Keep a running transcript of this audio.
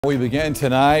We begin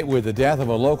tonight with the death of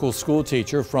a local school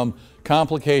teacher from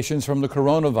complications from the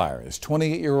coronavirus.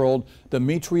 28-year-old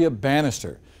Demetria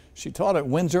Bannister. She taught at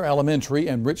Windsor Elementary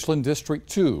in Richland District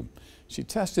 2. She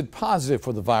tested positive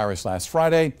for the virus last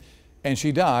Friday, and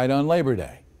she died on Labor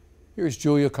Day. Here's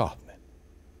Julia Kaufman.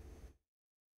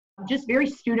 Just very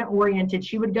student-oriented.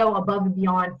 She would go above and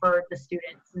beyond for the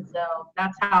students, and so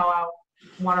that's how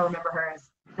I want to remember her, as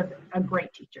a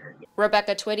great teacher.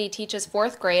 Rebecca Twitty teaches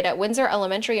 4th grade at Windsor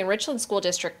Elementary in Richland School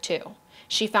District 2.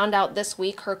 She found out this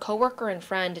week her coworker and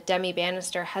friend, Demi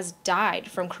Bannister, has died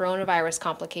from coronavirus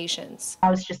complications. I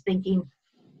was just thinking,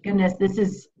 goodness, this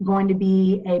is going to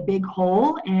be a big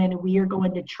hole, and we are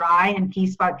going to try and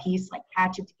piece by piece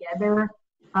patch it together,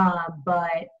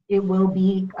 but it will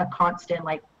be a constant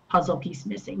puzzle piece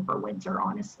missing for Windsor,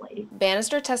 honestly.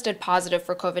 Bannister tested positive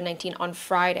for COVID-19 on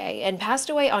Friday and passed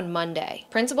away on Monday.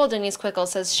 Principal Denise Quickle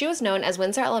says she was known as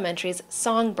Windsor Elementary's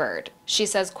songbird. She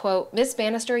says, quote, "Miss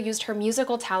Bannister used her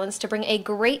musical talents to bring a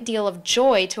great deal of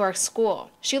joy to our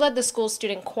school. She led the school's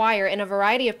student choir in a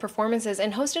variety of performances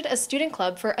and hosted a student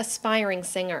club for aspiring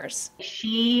singers."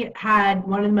 She had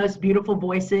one of the most beautiful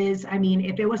voices. I mean,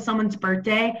 if it was someone's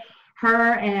birthday,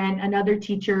 her and another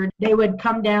teacher, they would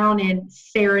come down and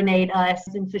serenade us.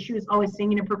 And so she was always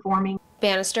singing and performing.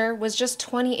 Bannister was just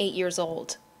 28 years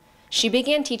old. She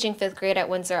began teaching 5th grade at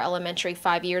Windsor Elementary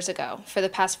 5 years ago. For the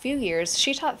past few years,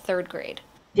 she taught 3rd grade.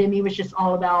 Demi was just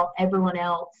all about everyone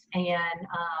else, and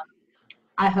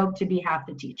I hope to be half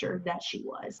the teacher that she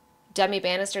was. Demi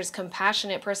Bannister's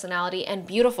compassionate personality and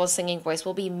beautiful singing voice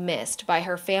will be missed by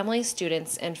her family,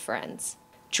 students, and friends.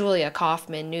 Julia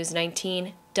Kaufman, News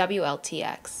 19,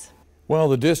 WLTX. Well,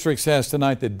 the district says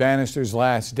tonight that Bannister's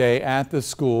last day at the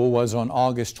school was on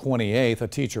August 28th, a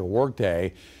teacher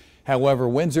workday. However,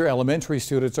 Windsor Elementary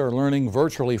students are learning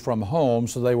virtually from home,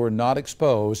 so they were not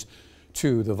exposed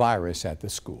to the virus at the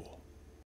school.